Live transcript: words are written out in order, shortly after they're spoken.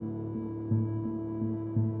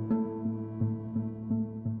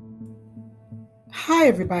Hi,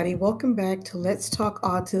 everybody. Welcome back to Let's Talk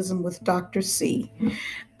Autism with Dr. C.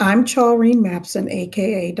 I'm Charlene Mapson,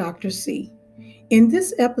 aka Dr. C. In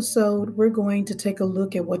this episode, we're going to take a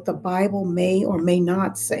look at what the Bible may or may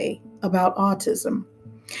not say about autism.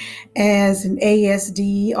 As an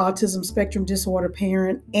ASD, autism spectrum disorder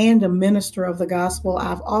parent, and a minister of the gospel,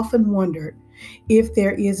 I've often wondered if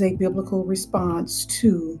there is a biblical response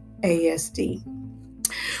to ASD.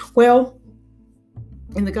 Well,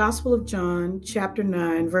 in the Gospel of John, chapter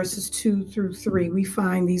 9, verses 2 through 3, we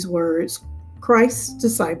find these words. Christ's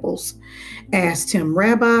disciples asked him,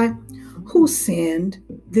 Rabbi, who sinned,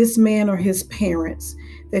 this man or his parents,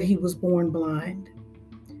 that he was born blind?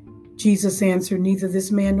 Jesus answered, neither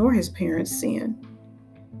this man nor his parents sinned.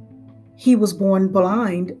 He was born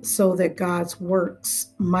blind so that God's works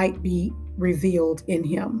might be revealed in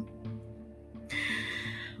him.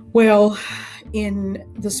 Well,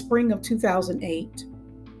 in the spring of 2008,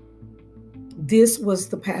 this was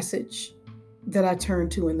the passage that I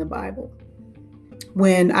turned to in the Bible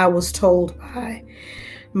when I was told by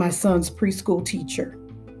my son's preschool teacher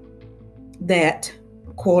that,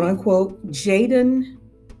 quote unquote, Jaden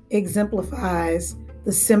exemplifies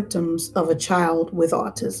the symptoms of a child with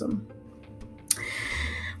autism.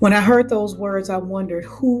 When I heard those words, I wondered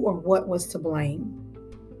who or what was to blame.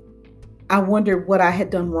 I wondered what I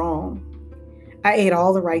had done wrong. I ate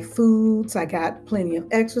all the right foods. I got plenty of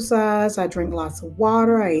exercise. I drank lots of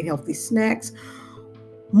water. I ate healthy snacks.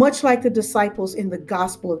 Much like the disciples in the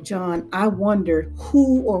Gospel of John, I wondered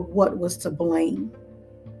who or what was to blame.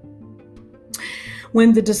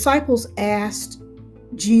 When the disciples asked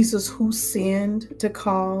Jesus who sinned to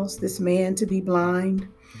cause this man to be blind,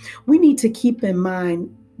 we need to keep in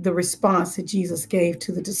mind the response that Jesus gave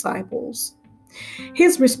to the disciples.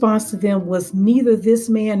 His response to them was neither this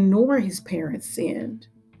man nor his parents sinned.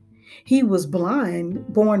 He was born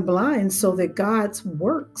blind so that God's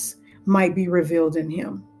works might be revealed in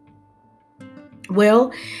him.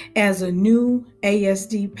 Well, as a new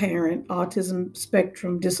ASD parent, autism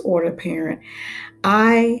spectrum disorder parent,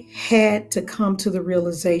 I had to come to the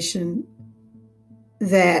realization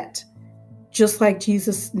that just like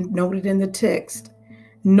Jesus noted in the text,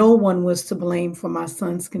 no one was to blame for my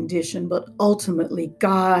son's condition, but ultimately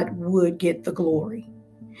God would get the glory.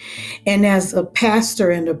 And as a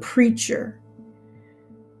pastor and a preacher,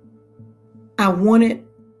 I wanted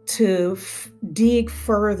to dig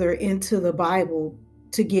further into the Bible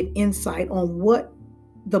to get insight on what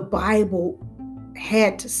the Bible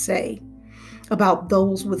had to say about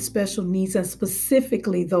those with special needs and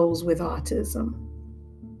specifically those with autism.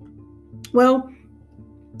 Well,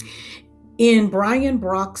 in Brian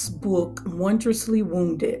Brock's book, Wondrously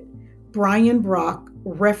Wounded, Brian Brock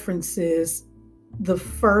references the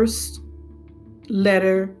first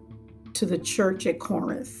letter to the church at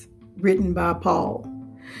Corinth, written by Paul,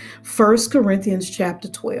 1 Corinthians chapter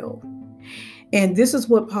 12. And this is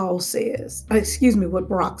what Brock says.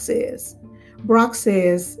 Brock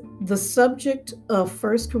says, the subject of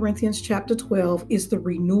 1 Corinthians chapter 12 is the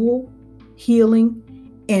renewal, healing,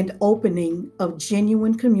 and opening of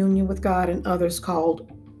genuine communion with God and others called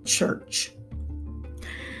church.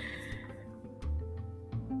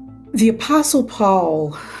 The Apostle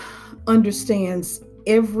Paul understands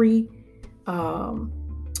every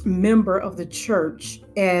member of the church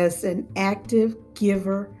as an active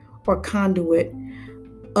giver or conduit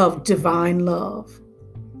of divine love.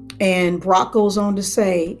 And Brock goes on to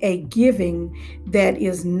say, a giving that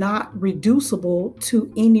is not reducible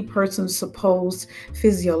to any person's supposed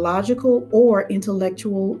physiological or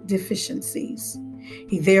intellectual deficiencies.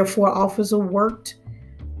 He therefore offers a worked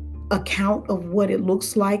account of what it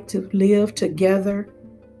looks like to live together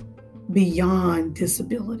beyond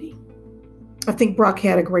disability. I think Brock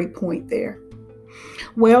had a great point there.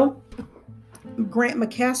 Well, Grant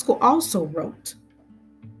McCaskill also wrote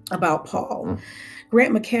about Paul.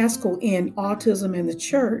 Grant McCaskill in Autism and the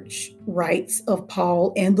Church writes of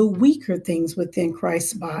Paul and the weaker things within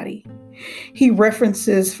Christ's body. He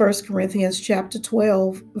references 1 Corinthians chapter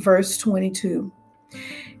 12, verse 22.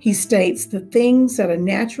 He states, the things that are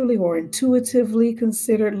naturally or intuitively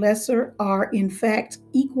considered lesser are in fact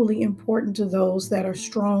equally important to those that are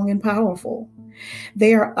strong and powerful.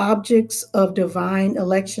 They are objects of divine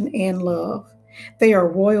election and love. They are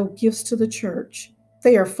royal gifts to the church.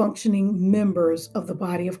 They are functioning members of the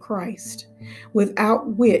body of Christ, without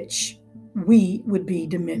which we would be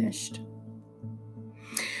diminished.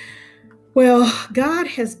 Well, God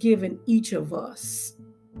has given each of us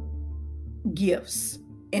gifts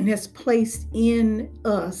and has placed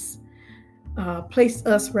us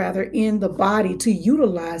in the body to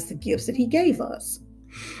utilize the gifts that he gave us.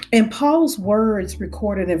 And Paul's words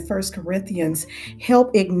recorded in 1 Corinthians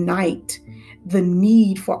help ignite the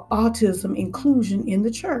need for autism inclusion in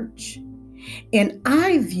the church. And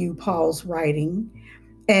I view Paul's writing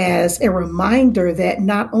as a reminder that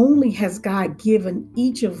not only has God given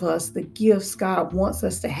each of us the gifts God wants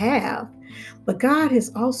us to have, but God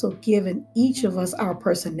has also given each of us our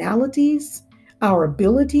personalities, our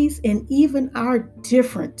abilities, and even our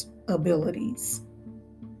different abilities.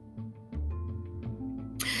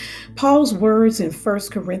 Paul's words in 1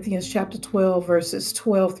 Corinthians chapter 12, verses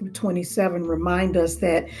 12 through 27 remind us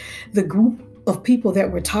that the group of people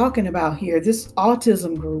that we're talking about here, this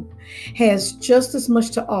autism group, has just as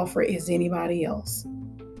much to offer as anybody else.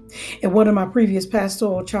 In one of my previous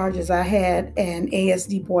pastoral charges, I had an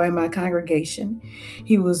ASD boy in my congregation.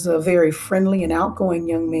 He was a very friendly and outgoing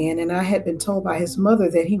young man, and I had been told by his mother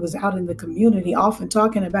that he was out in the community often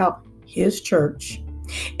talking about his church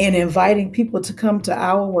and inviting people to come to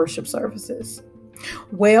our worship services.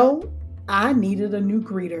 Well, I needed a new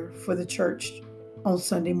greeter for the church on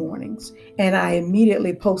Sunday mornings, and I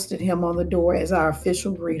immediately posted him on the door as our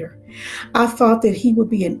official greeter. I thought that he would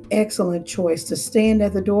be an excellent choice to stand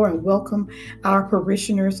at the door and welcome our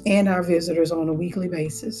parishioners and our visitors on a weekly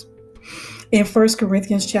basis. In 1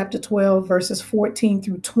 Corinthians chapter 12, verses 14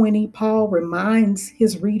 through 20, Paul reminds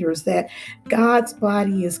his readers that God's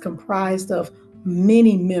body is comprised of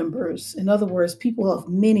many members. In other words, people of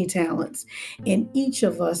many talents, and each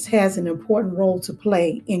of us has an important role to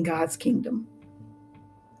play in God's kingdom.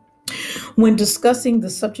 When discussing the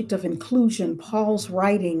subject of inclusion, Paul's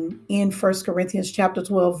writing in 1 Corinthians chapter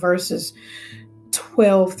 12, verses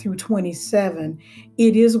 12 through 27,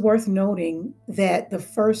 it is worth noting that the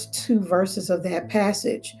first two verses of that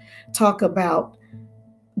passage talk about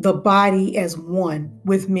the body as one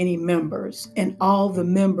with many members, and all the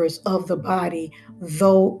members of the body,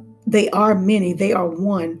 though they are many, they are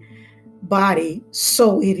one body,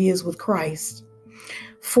 so it is with Christ.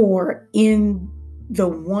 For in the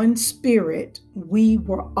one Spirit, we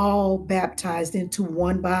were all baptized into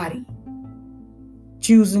one body,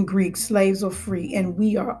 Jews and Greeks, slaves or free, and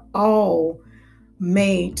we are all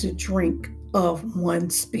made to drink of one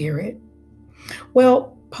Spirit.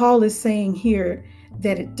 Well, Paul is saying here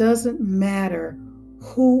that it doesn't matter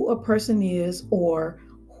who a person is or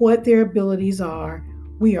what their abilities are,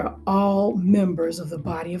 we are all members of the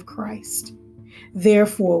body of Christ.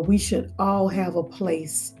 Therefore, we should all have a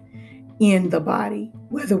place in the body,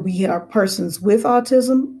 whether we are persons with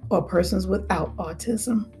autism or persons without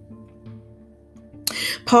autism.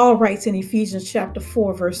 Paul writes in Ephesians chapter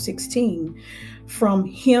 4, verse 16, "From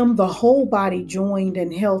him the whole body, joined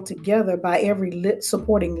and held together by every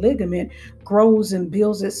supporting ligament, grows and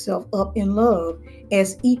builds itself up in love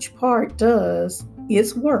as each part does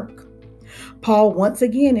its work." Paul once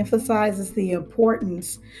again emphasizes the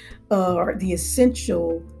importance or the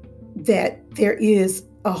essential that there is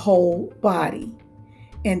a whole body,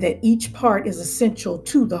 and that each part is essential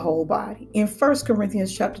to the whole body. In 1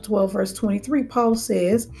 Corinthians chapter 12, verse 23, Paul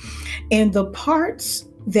says, "And the parts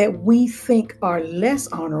that we think are less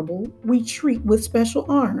honorable, we treat with special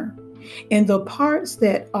honor. And the parts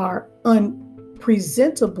that are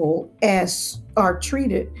unpresentable are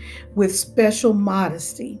treated with special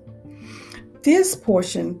modesty." This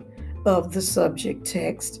portion of the subject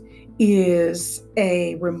text is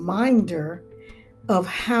a reminder of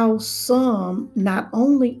how some, not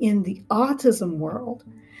only in the autism world,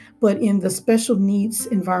 but in the special needs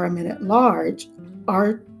environment at large,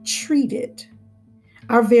 are treated.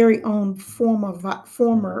 Our very own former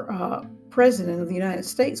president of the United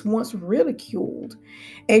States once ridiculed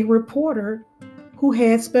a reporter who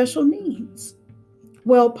had special needs.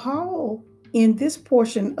 Well, Paul, in this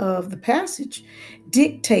portion of the passage,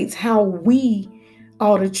 dictates how we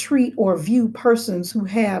ought to treat or view persons who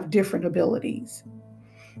have different abilities.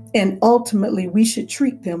 And ultimately, we should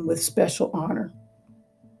treat them with special honor.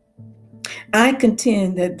 I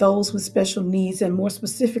contend that those with special needs, and more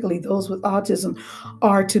specifically those with autism,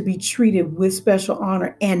 are to be treated with special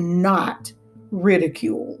honor and not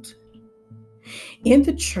ridiculed. In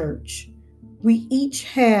the church, we each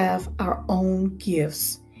have our own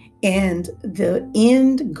gifts, and the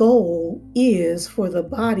end goal is for the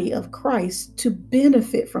body of Christ to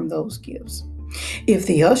benefit from those gifts. If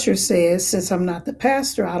the usher says, "Since I'm not the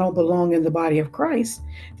pastor, I don't belong in the body of Christ,"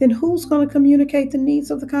 then who's going to communicate the needs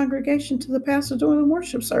of the congregation to the pastor during the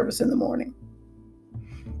worship service in the morning?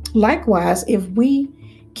 Likewise, if we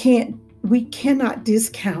cannot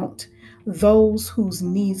discount those whose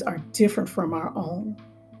needs are different from our own.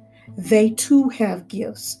 They too have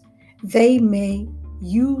gifts. They may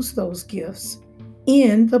use those gifts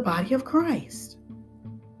in the body of Christ.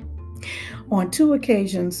 On 2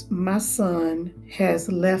 occasions, my son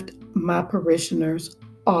has left my parishioners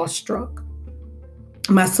awestruck.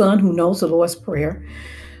 My son, who knows the Lord's Prayer,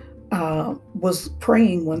 was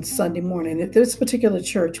praying one Sunday morning. At this particular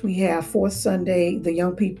church, we have fourth Sunday, the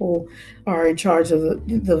young people are in charge of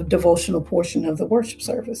the devotional portion of the worship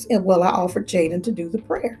service. And I offered Jaden to do the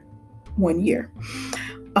prayer one year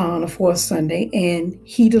on a fourth Sunday, and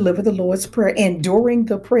he delivered the Lord's Prayer. And during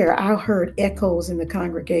the prayer, I heard echoes in the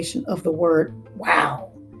congregation of the word, wow.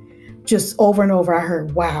 Just over and over, I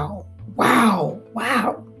heard, wow, wow,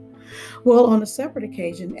 wow. Well, on a separate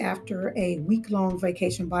occasion, after a week-long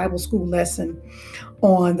vacation Bible school lesson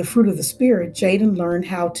on the fruit of the Spirit, Jaden learned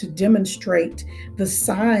how to demonstrate the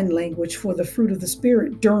sign language for the fruit of the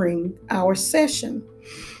Spirit during our session.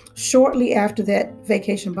 Shortly after that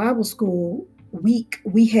vacation Bible school week,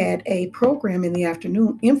 we had a program in the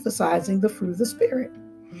afternoon emphasizing the fruit of the Spirit.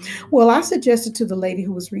 Well, I suggested to the lady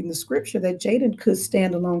who was reading the scripture that Jaden could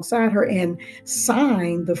stand alongside her and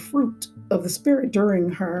sign the fruit of the Spirit during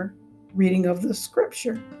her reading of the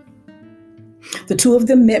scripture. The 2 of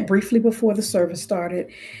them met briefly before the service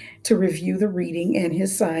started to review the reading and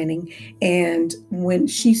his signing. And when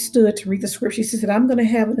she stood to read the scripture, she said, I'm going to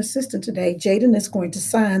have an assistant today. Jaden is going to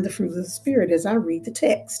sign the fruit of the Spirit as I read the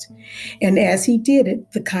text. And as he did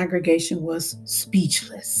it, the congregation was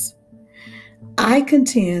speechless. I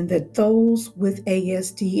contend that those with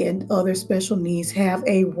ASD and other special needs have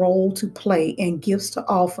a role to play and gifts to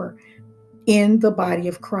offer in the body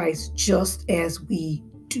of Christ, just as we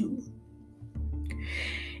do.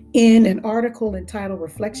 In an article entitled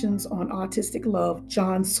Reflections on Autistic Love,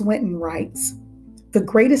 John Swinton writes, the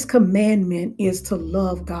greatest commandment is to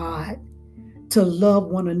love God, to love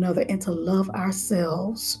one another, and to love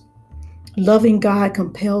ourselves. Loving God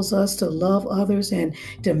compels us to love others and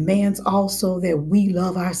demands also that we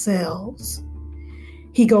love ourselves.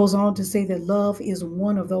 He goes on to say that love is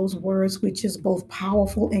one of those words which is both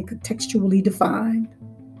powerful and contextually defined.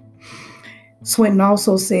 Swinton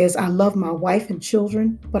also says, I love my wife and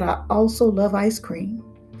children, but I also love ice cream.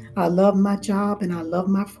 I love my job and I love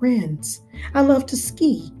my friends. I love to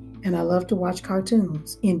ski and I love to watch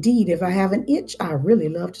cartoons. Indeed, if I have an itch, I really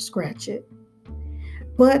love to scratch it.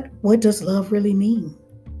 But what does love really mean?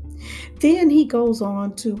 Then he goes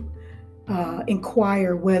on to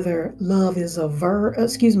inquire whether love is a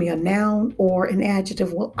noun or an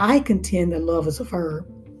adjective. Well, I contend that love is a verb.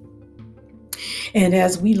 And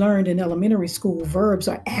as we learned in elementary school, verbs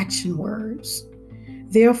are action words.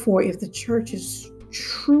 Therefore, if the church is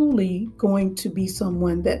truly going to be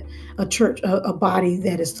a body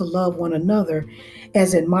that is to love one another,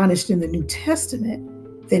 as admonished in the New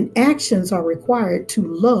Testament, then actions are required to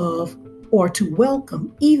love or to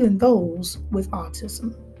welcome even those with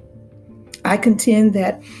autism. I contend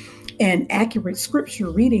that an accurate scripture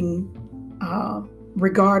reading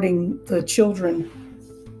regarding the children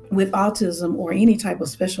with autism or any type of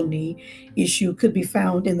special need issue could be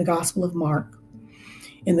found in the Gospel of Mark.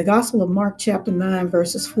 In the Gospel of Mark, chapter 9,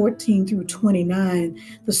 verses 14 through 29,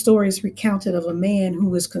 the story is recounted of a man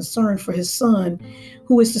who is concerned for his son,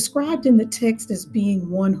 who is described in the text as being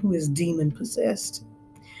one who is demon-possessed.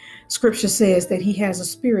 Scripture says that he has a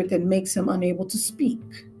spirit that makes him unable to speak.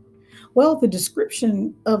 Well, the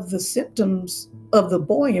description of the symptoms of the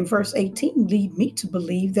boy in verse 18 lead me to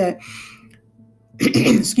believe that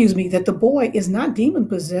that the boy is not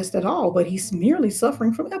demon-possessed at all, but he's merely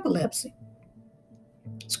suffering from epilepsy.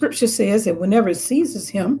 Scripture says that whenever it seizes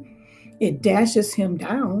him, it dashes him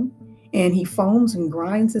down, and he foams and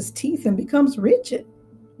grinds his teeth and becomes rigid.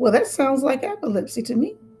 Well, that sounds like epilepsy to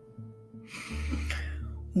me.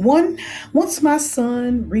 Once my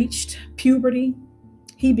son reached puberty,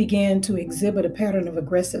 he began to exhibit a pattern of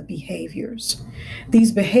aggressive behaviors.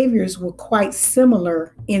 These behaviors were quite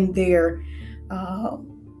similar in their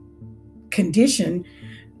condition,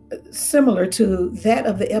 similar to that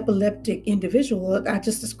of the epileptic individual I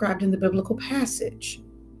just described in the biblical passage.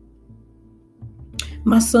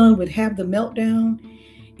 My son would have the meltdown.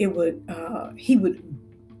 It would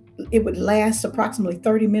last approximately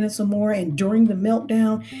 30 minutes or more. And during the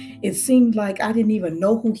meltdown, it seemed like I didn't even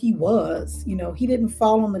know who he was. He didn't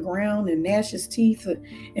fall on the ground and gnash his teeth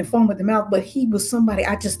and foam at the mouth, but he was somebody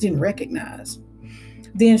I just didn't recognize.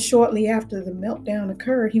 Then shortly after the meltdown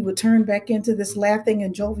occurred, he would turn back into this laughing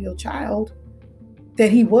and jovial child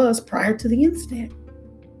that he was prior to the incident.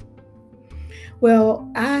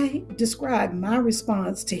 Well, I described my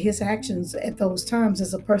response to his actions at those times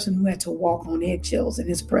as a person who had to walk on eggshells in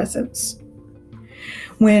his presence.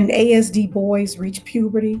 When ASD boys reach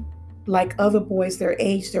puberty, like other boys their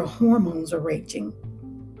age, their hormones are raging.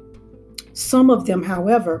 Some of them,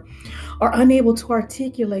 however, are unable to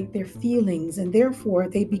articulate their feelings, and therefore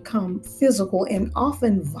they become physical and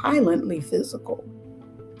often violently physical.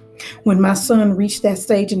 When my son reached that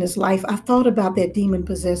stage in his life, I thought about that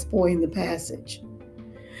demon-possessed boy in the passage.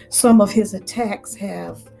 Some of his attacks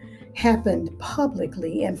have happened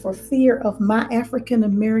publicly, and for fear of my African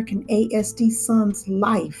American ASD son's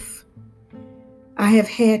life, I have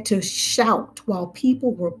had to shout while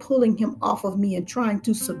people were pulling him off of me and trying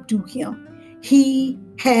to subdue him. He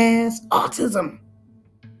has autism.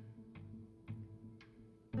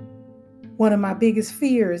 One of my biggest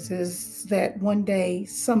fears is that one day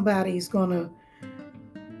he's going to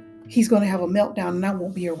have a meltdown and I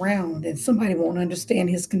won't be around, and somebody won't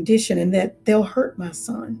understand his condition and that they'll hurt my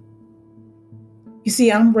son. You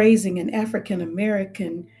see, I'm raising an African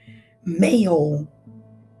American male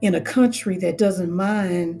in a country that doesn't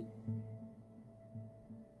mind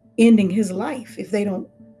ending his life if they don't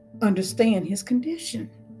understand his condition.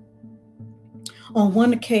 On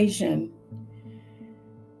one occasion,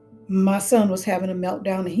 my son was having a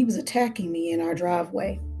meltdown and he was attacking me in our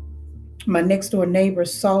driveway. My next door neighbor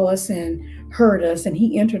saw us and heard us, and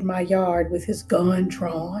he entered my yard with his gun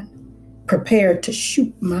drawn, prepared to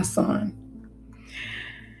shoot my son.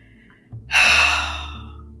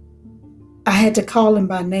 I had to call him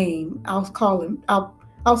by name.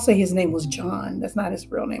 I'll say his name was John. That's not his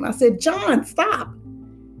real name. I said, John, stop.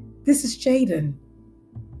 This is Jaden.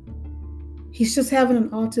 He's just having an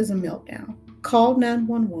autism meltdown. Call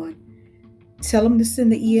 911. Tell him to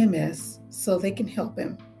send the EMS so they can help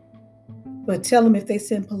him. But tell him if they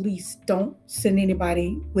send police, don't send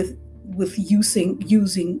anybody with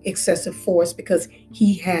using excessive force, because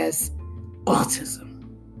he has autism.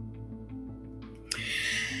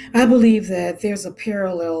 I believe that there's a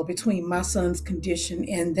parallel between my son's condition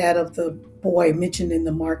and that of the boy mentioned in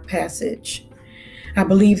the Mark passage. I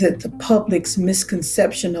believe that the public's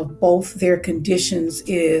misconception of both their conditions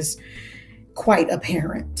is quite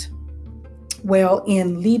apparent. Well,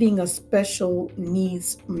 in leading a special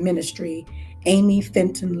needs ministry, Amy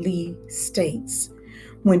Fenton Lee states,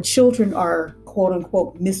 when children are quote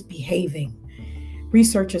unquote misbehaving,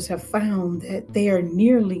 researchers have found that they are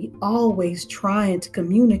nearly always trying to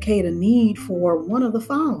communicate a need for one of the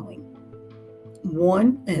following.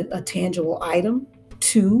 1, a tangible item.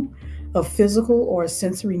 2, a physical or a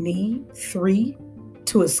sensory need. 3,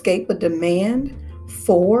 to escape a demand.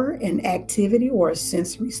 4, an activity or a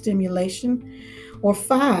sensory stimulation. Or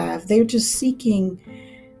 5, they're just seeking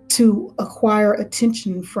to acquire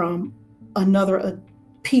attention from another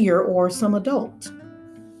peer or some adult.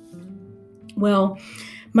 Well,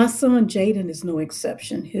 my son Jaden is no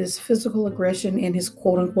exception. His physical aggression and his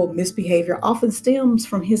quote-unquote misbehavior often stems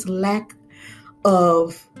from his lack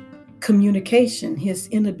of communication, his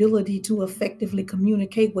inability to effectively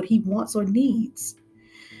communicate what he wants or needs.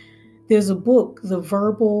 There's a book, The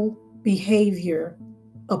Verbal Behavior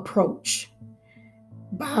Approach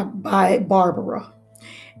by Barbara.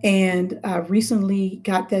 And I recently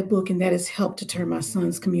got that book, and that has helped to turn my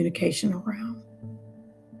son's communication around.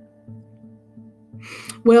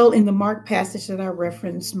 Well, in the Mark passage that I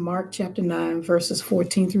referenced, Mark chapter 9, verses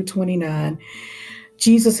 14 through 29,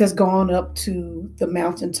 Jesus has gone up to the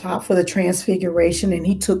mountaintop for the transfiguration, and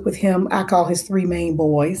he took with him, I call his 3 main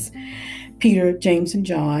boys, Peter, James, and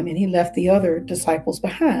John, and he left the other disciples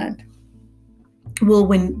behind. Well,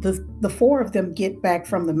 when the 4 of them get back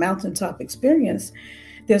from the mountaintop experience,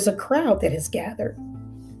 there's a crowd that has gathered.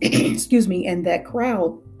 Excuse me, and that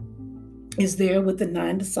crowd is there with the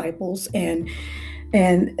 9 disciples, and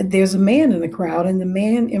there's a man in the crowd, and the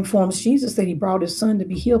man informs Jesus that he brought his son to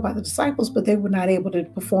be healed by the disciples, but they were not able to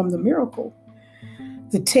perform the miracle.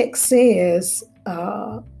 The text says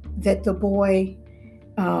that the boy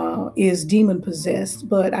is demon-possessed,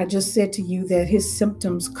 but I just said to you that his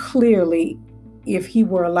symptoms clearly, if he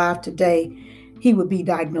were alive today, he would be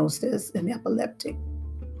diagnosed as an epileptic.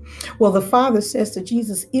 Well, the father says to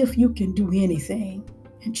Jesus, if you can do anything.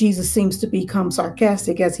 And Jesus seems to become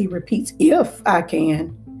sarcastic as he repeats, if I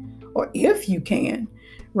can, or if you can,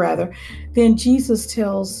 rather. Then Jesus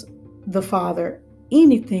tells the father,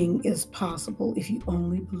 anything is possible if you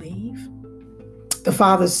only believe. The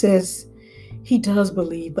father says he does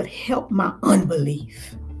believe, but help my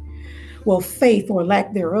unbelief. Well, faith or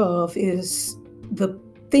lack thereof is the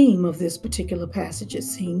theme of this particular passage, it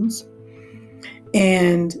seems.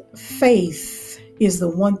 And faith is the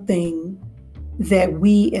one thing that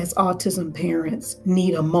we as autism parents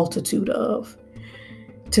need a multitude of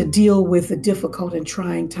to deal with the difficult and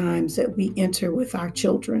trying times that we enter with our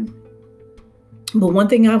children. But one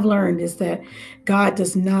thing I've learned is that God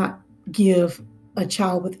does not give a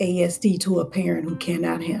child with ASD to a parent who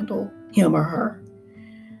cannot handle him or her.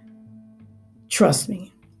 Trust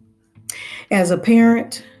me. As a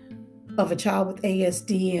parent of a child with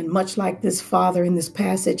ASD, and much like this father in this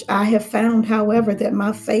passage, I have found, however, that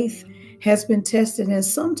my faith has been tested, and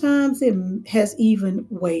sometimes it has even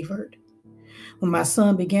wavered. When my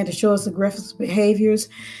son began to show us aggressive behaviors,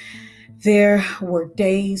 there were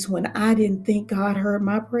days when I didn't think God heard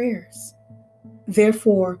my prayers.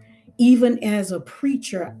 Therefore, even as a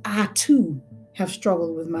preacher, I too have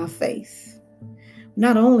struggled with my faith.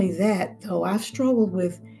 Not only that, though, I've struggled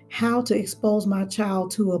with how to expose my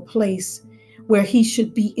child to a place where he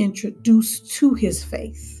should be introduced to his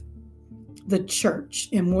faith, the church,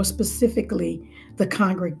 and more specifically, the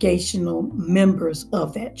congregational members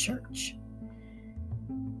of that church.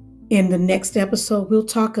 In the next episode, we'll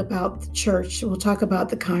talk about the church, we'll talk about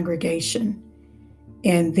the congregation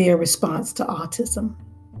and their response to autism.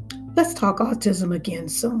 Let's talk autism again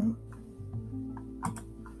soon.